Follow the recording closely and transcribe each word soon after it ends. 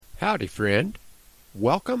Howdy, friend.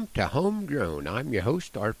 Welcome to Homegrown. I'm your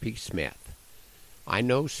host, R.P. Smith. I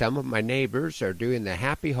know some of my neighbors are doing the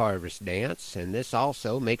Happy Harvest dance, and this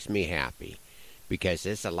also makes me happy because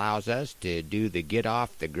this allows us to do the Get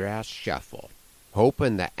Off the Grass shuffle,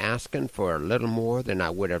 hoping that asking for a little more than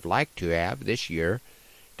I would have liked to have this year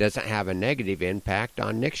doesn't have a negative impact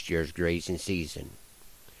on next year's grazing season.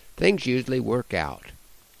 Things usually work out.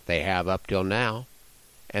 They have up till now.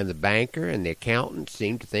 And the banker and the accountant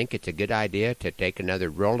seem to think it's a good idea to take another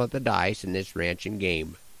roll of the dice in this ranching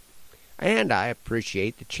game. And I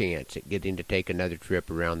appreciate the chance at getting to take another trip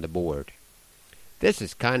around the board. This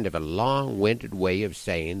is kind of a long-winded way of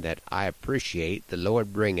saying that I appreciate the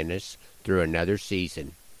Lord bringing us through another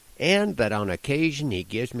season, and that on occasion He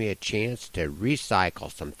gives me a chance to recycle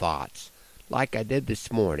some thoughts, like I did this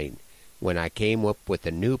morning when I came up with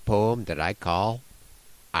a new poem that I call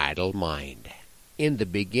Idle Mind. In the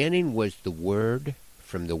beginning was the Word,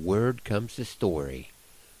 from the Word comes the story,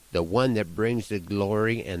 the one that brings the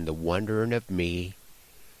glory and the wondering of me,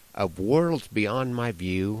 of worlds beyond my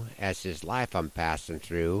view, as His life I'm passing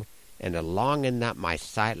through, and a longing that my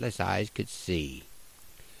sightless eyes could see.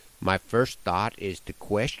 My first thought is to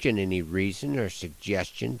question any reason or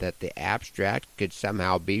suggestion that the abstract could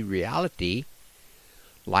somehow be reality,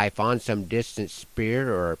 life on some distant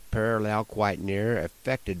sphere or a parallel quite near,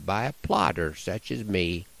 affected by a plodder such as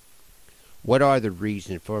me. What are the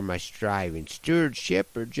reasons for my striving?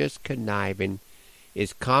 Stewardship or just conniving?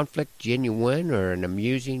 Is conflict genuine or an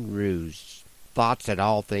amusing ruse? Thoughts that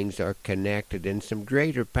all things are connected and some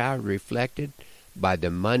greater power reflected by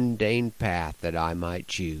the mundane path that I might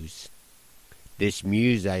choose. This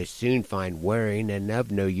muse I soon find wearing and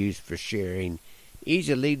of no use for sharing,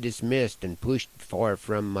 easily dismissed and pushed far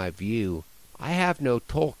from my view. I have no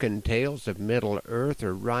Tolkien tales of Middle Earth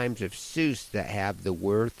or rhymes of Seuss that have the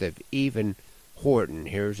worth of even Horton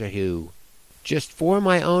Hears a Who. Just for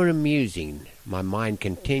my own amusing, my mind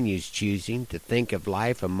continues choosing to think of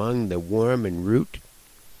life among the worm and root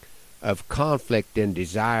of conflict and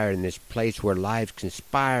desire in this place where lives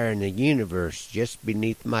conspire in the universe just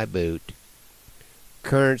beneath my boot.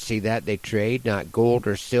 Currency that they trade, not gold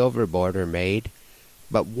or silver barter made,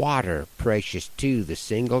 but water, precious to the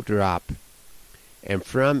single drop, and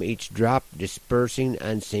from each drop dispersing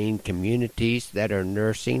unseen communities that are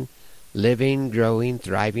nursing, living, growing,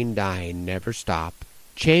 thriving, dying, never stop,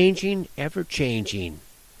 changing, ever changing,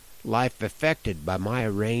 life affected by my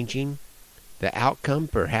arranging, the outcome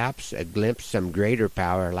perhaps a glimpse some greater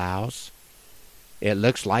power allows. It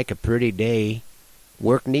looks like a pretty day,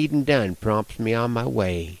 work needn't done prompts me on my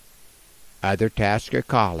way, other tasks are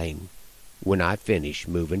calling, when I finish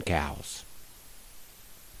moving cows.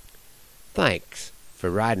 Thanks for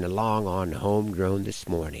riding along on Homegrown this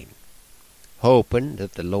morning. Hoping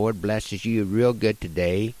that the Lord blesses you real good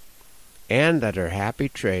today and that our happy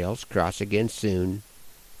trails cross again soon.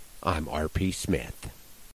 I'm R.P. Smith.